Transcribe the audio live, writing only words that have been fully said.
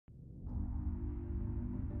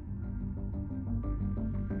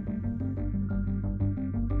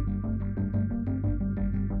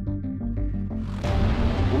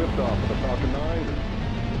revolutionize.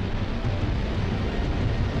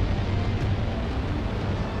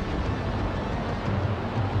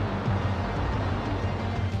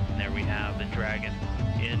 And there we have the Dragon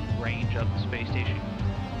in range of the space station.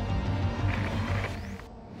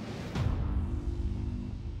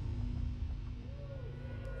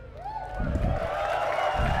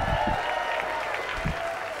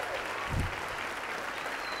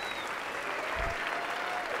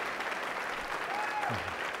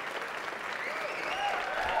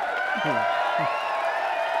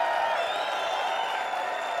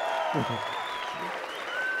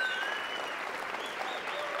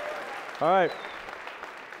 All right.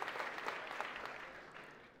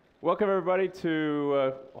 Welcome everybody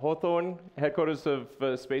to Hawthorne, headquarters of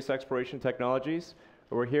Space Exploration Technologies.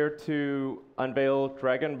 We're here to unveil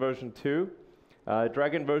Dragon version 2.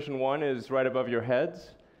 Dragon version 1 is right above your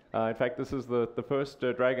heads. In fact, this is the first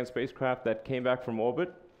Dragon spacecraft that came back from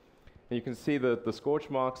orbit. And you can see the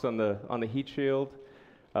scorch marks on the heat shield,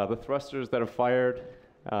 the thrusters that are fired.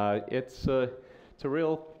 It's a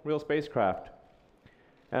real spacecraft.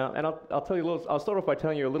 And I'll tell you a little. I'll start off by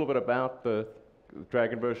telling you a little bit about the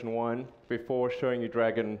Dragon version 1 before showing you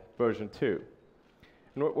Dragon version 2.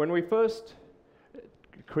 And when we first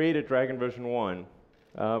created Dragon version 1,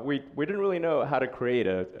 we didn't really know how to create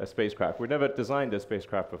a spacecraft. We'd never designed a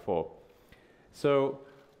spacecraft before. So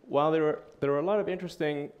while there are a lot of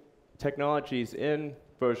interesting technologies in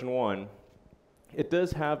version 1, it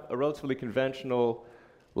does have a relatively conventional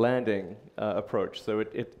landing approach. So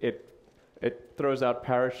it throws out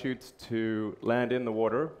parachutes to land in the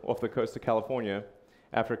water off the coast of California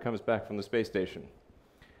after it comes back from the space station.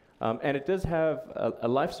 And it does have a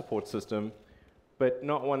life support system, but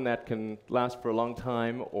not one that can last for a long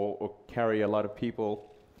time or carry a lot of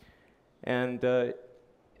people. And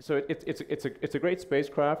so it's a great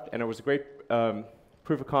spacecraft, and it was a great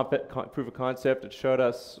proof of concept. It showed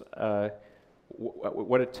us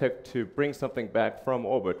what it took to bring something back from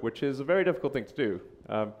orbit, which is a very difficult thing to do.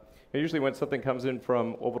 Usually when something comes in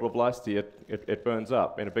from orbital velocity, it burns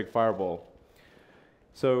up in a big fireball.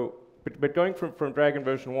 So, but going from Dragon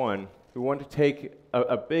version 1, we wanted to take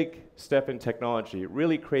a big step in technology,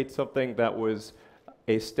 really create something that was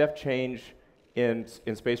a step change in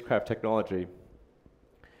spacecraft technology.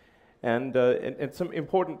 And some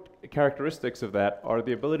important characteristics of that are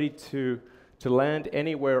the ability to land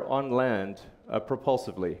anywhere on land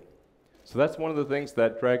propulsively. So that's one of the things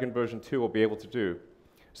that Dragon version 2 will be able to do.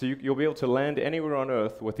 So you'll be able to land anywhere on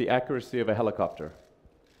Earth with the accuracy of a helicopter,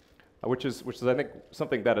 which is I think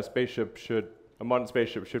something that a modern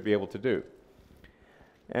spaceship should be able to do.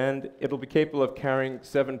 And it'll be capable of carrying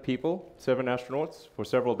 7 astronauts for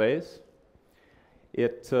several days.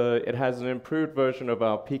 It has an improved version of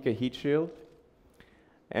our Pika heat shield,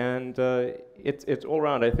 and it's all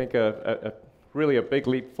around, I think, really a big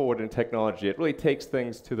leap forward in technology. It really takes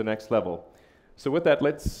things to the next level. So with that,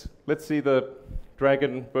 let's see the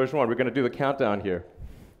Dragon version 1. We're going to do the countdown here.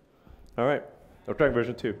 All right. Oh, Dragon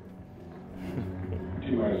version 2.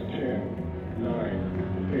 T-minus 10,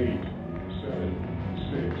 9, 8, 7,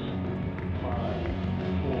 6, 5,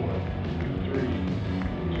 4, 3,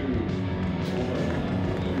 2, 1, 0.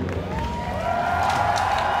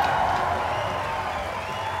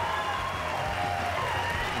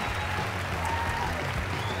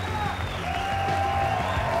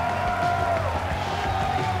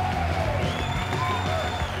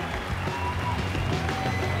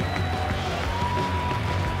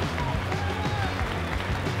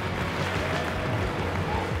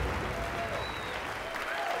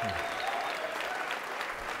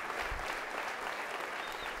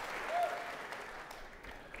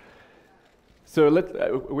 So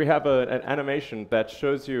we have an animation that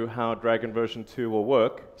shows you how Dragon version 2 will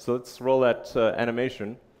work. So let's roll that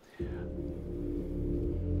animation.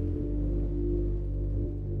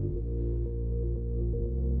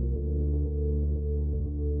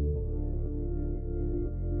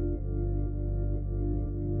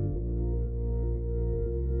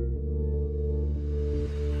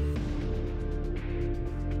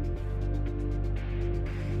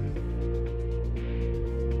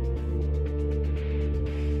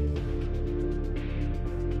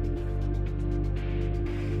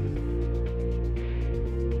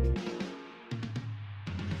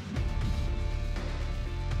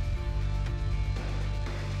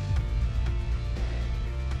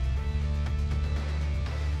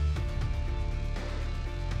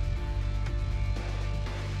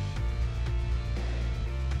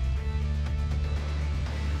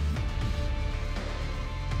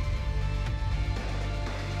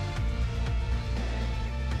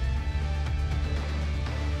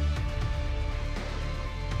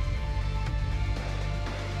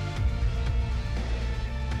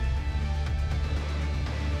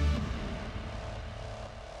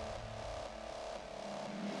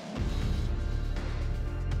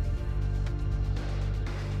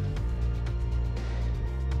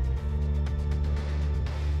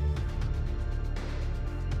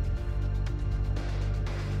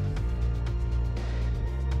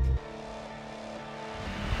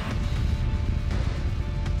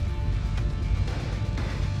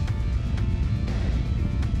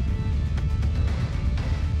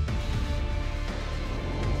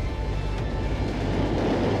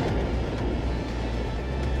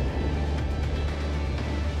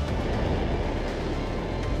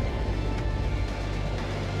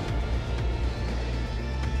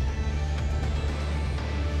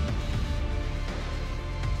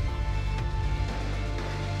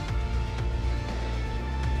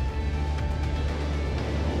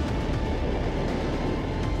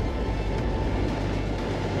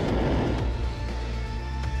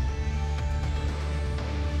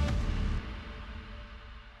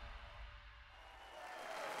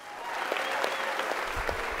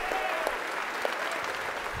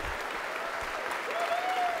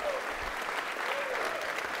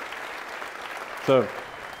 So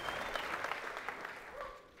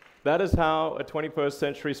that is how a 21st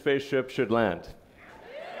century spaceship should land.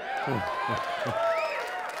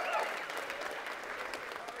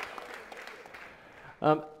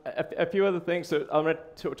 A few other things. So I'm going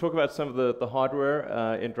to talk about some of the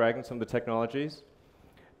hardware in Dragon, some of the technologies.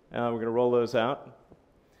 We're going to roll those out.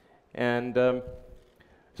 And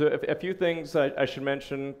so a few things I should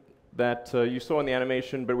mention that you saw in the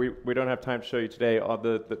animation, but we don't have time to show you today, are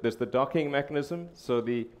there's the docking mechanism. So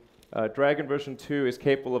the Dragon version 2 is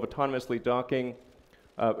capable of autonomously docking,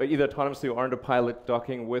 either autonomously or under pilot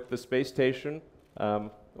docking with the space station,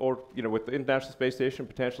 or with the International Space Station,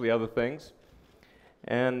 potentially other things.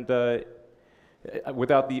 And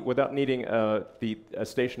without needing the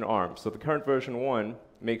station arm. So the current version 1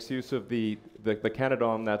 makes use of the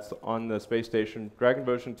Canadarm that's on the space station. Dragon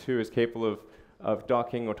version 2 is capable of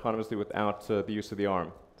docking autonomously without the use of the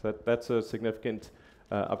arm. So that's a significant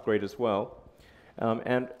upgrade as well.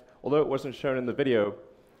 And although it wasn't shown in the video,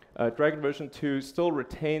 Dragon version 2 still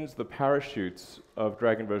retains the parachutes of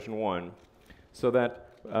Dragon version 1, so that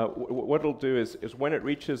what it'll do is when it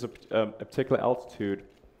reaches a particular altitude,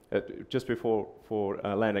 just before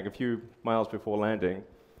landing, a few miles before landing,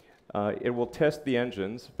 it will test the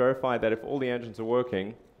engines, verify that if all the engines are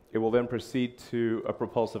working, it will then proceed to a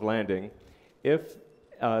propulsive landing. If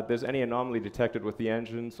there's any anomaly detected with the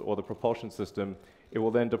engines or the propulsion system, it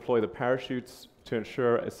will then deploy the parachutes to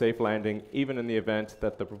ensure a safe landing, even in the event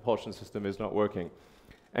that the propulsion system is not working.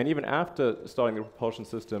 And even after starting the propulsion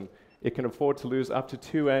system, it can afford to lose up to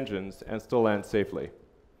 2 engines and still land safely.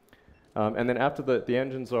 And then after the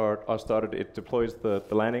engines are started, it deploys the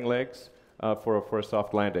landing legs for a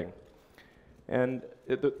soft landing. And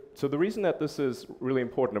so the reason that this is really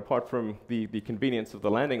important, apart from the convenience of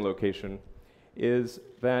the landing location, is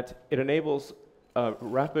that it enables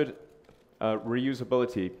rapid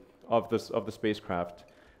reusability of the spacecraft.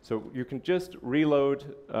 So you can just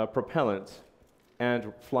reload propellant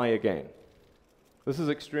and fly again. This is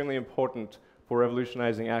extremely important for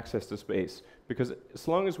revolutionizing access to space, because as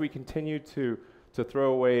long as we continue to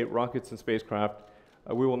throw away rockets and spacecraft,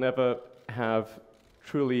 we will never have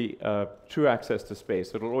true access to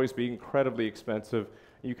space. It'll always be incredibly expensive.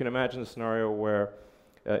 You can imagine a scenario where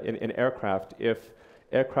in aircraft, if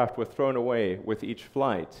aircraft were thrown away with each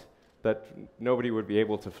flight, that nobody would be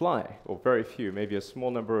able to fly, or very few, maybe a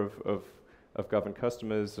small number of government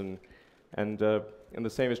customers, and the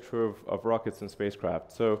same is true of rockets and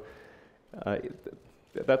spacecraft. So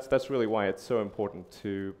that's really why it's so important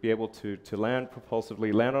to be able to land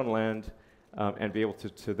propulsively, land on land, and be able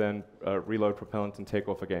to then reload propellant and take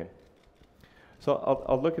off again. So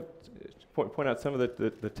I'll look at point out some of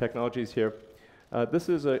the technologies here. This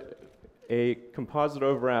is a composite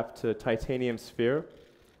overwrapped titanium sphere,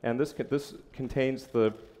 and this contains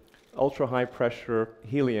the ultra-high pressure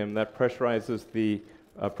helium that pressurizes the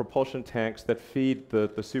propulsion tanks that feed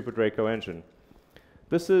the Super Draco engine.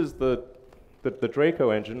 This is the Draco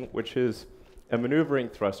engine, which is a maneuvering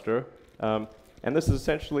thruster, and this is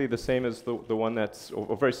essentially the same as the one that's,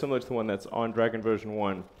 or very similar to the one that's on Dragon version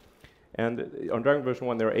 1. And on Dragon version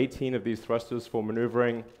 1, there are 18 of these thrusters for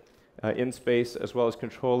maneuvering in space, as well as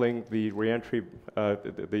controlling the reentry,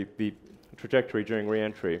 the trajectory during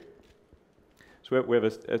reentry. So we have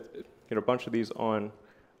a bunch of these on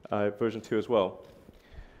version 2 as well.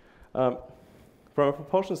 From a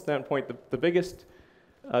propulsion standpoint, the biggest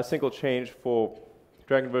single change for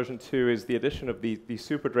Dragon version 2 is the addition of the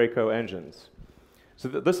Super Draco engines. So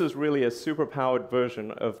this is really a super-powered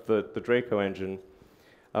version of the Draco engine,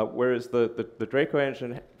 whereas the Draco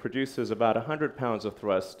engine produces about 100 pounds of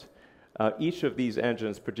thrust. Each of these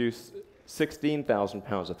engines produce 16,000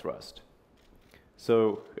 pounds of thrust.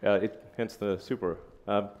 So hence the super.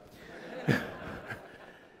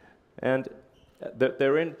 And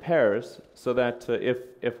they're in pairs, so that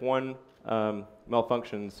if one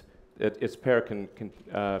malfunctions, its pair can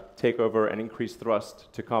take over and increase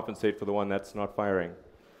thrust to compensate for the one that's not firing.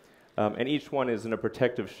 And each one is in a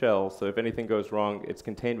protective shell, so if anything goes wrong, it's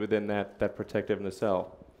contained within that protective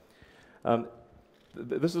nacelle.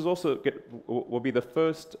 This is also will be the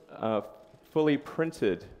first fully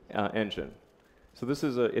printed engine. So this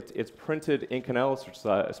is it's printed Inconel, which is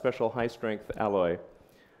a special high-strength alloy,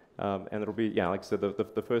 and it'll be, like I said,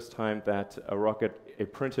 the first time that a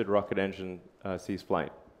printed rocket engine sees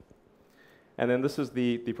flight. And then this is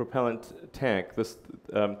the propellant tank.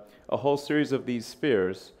 A whole series of these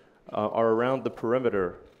spheres are around the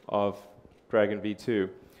perimeter of Dragon V2,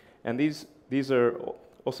 and these are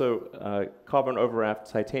also carbon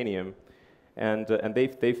overwrapped titanium, and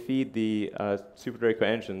they feed the Super Draco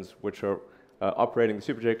engines, which are operating. The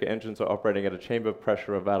Super Draco engines are operating at a chamber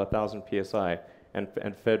pressure of about 1,000 psi,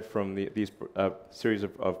 and fed from these series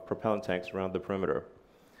of propellant tanks around the perimeter.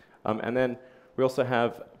 And then we also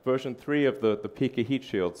have version 3 of the Pika heat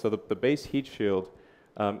shield. So the base heat shield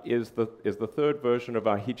is the third version of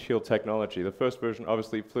our heat shield technology. The first version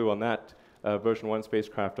obviously flew on that version 1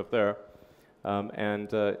 spacecraft up there,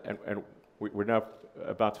 and we're now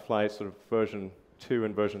about to fly sort of version 2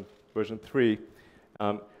 and version 3.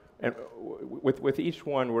 And with each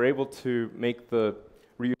one, we're able to make the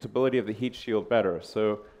reusability of the heat shield better.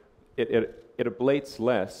 So it ablates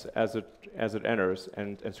less as it enters,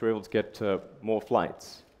 and so we're able to get more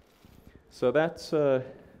flights. So that's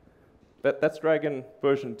Dragon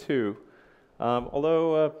version 2.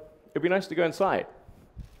 Although it'd be nice to go inside,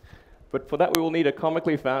 but for that we will need a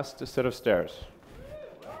comically fast set of stairs.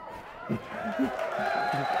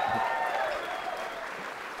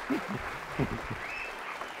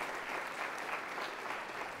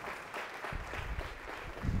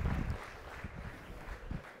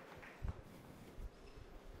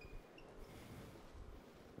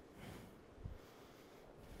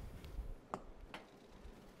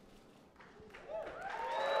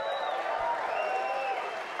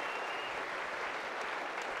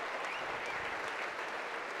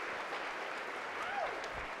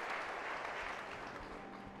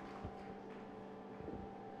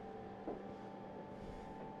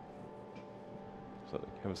 So they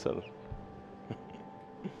haven't settled.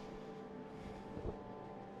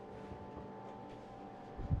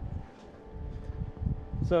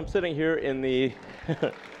 So I'm sitting here in the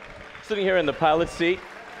pilot seat.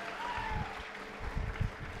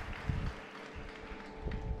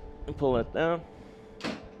 And pull it down.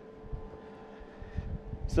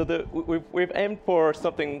 So we've aimed for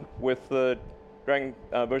something with the Dragon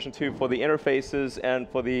version 2 for the interfaces and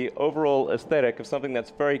for the overall aesthetic of something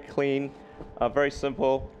that's very clean, very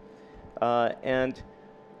simple, and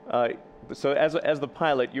so as the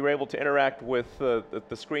pilot, you were able to interact with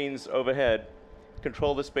the screens overhead,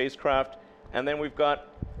 control the spacecraft, and then we've got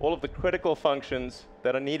all of the critical functions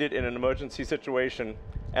that are needed in an emergency situation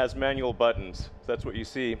as manual buttons. So that's what you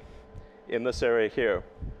see in this area here.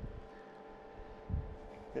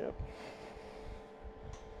 Yep.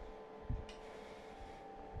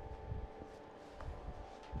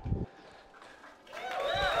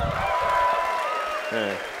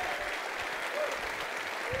 Yeah.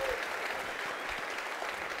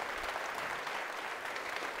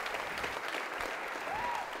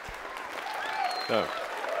 So.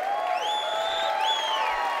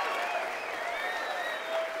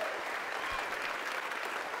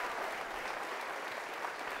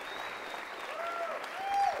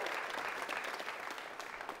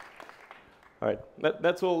 All right,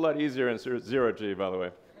 that's all a lot easier in 0G, by the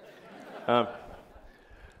way.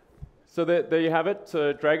 So there you have it,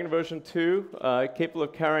 Dragon version 2, capable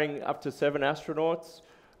of carrying up to 7 astronauts,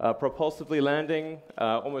 propulsively landing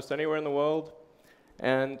almost anywhere in the world,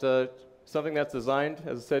 and something that's designed,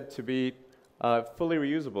 as I said, to be fully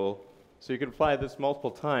reusable. So you can fly this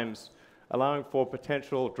multiple times, allowing for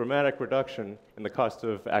potential dramatic reduction in the cost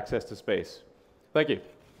of access to space. Thank you.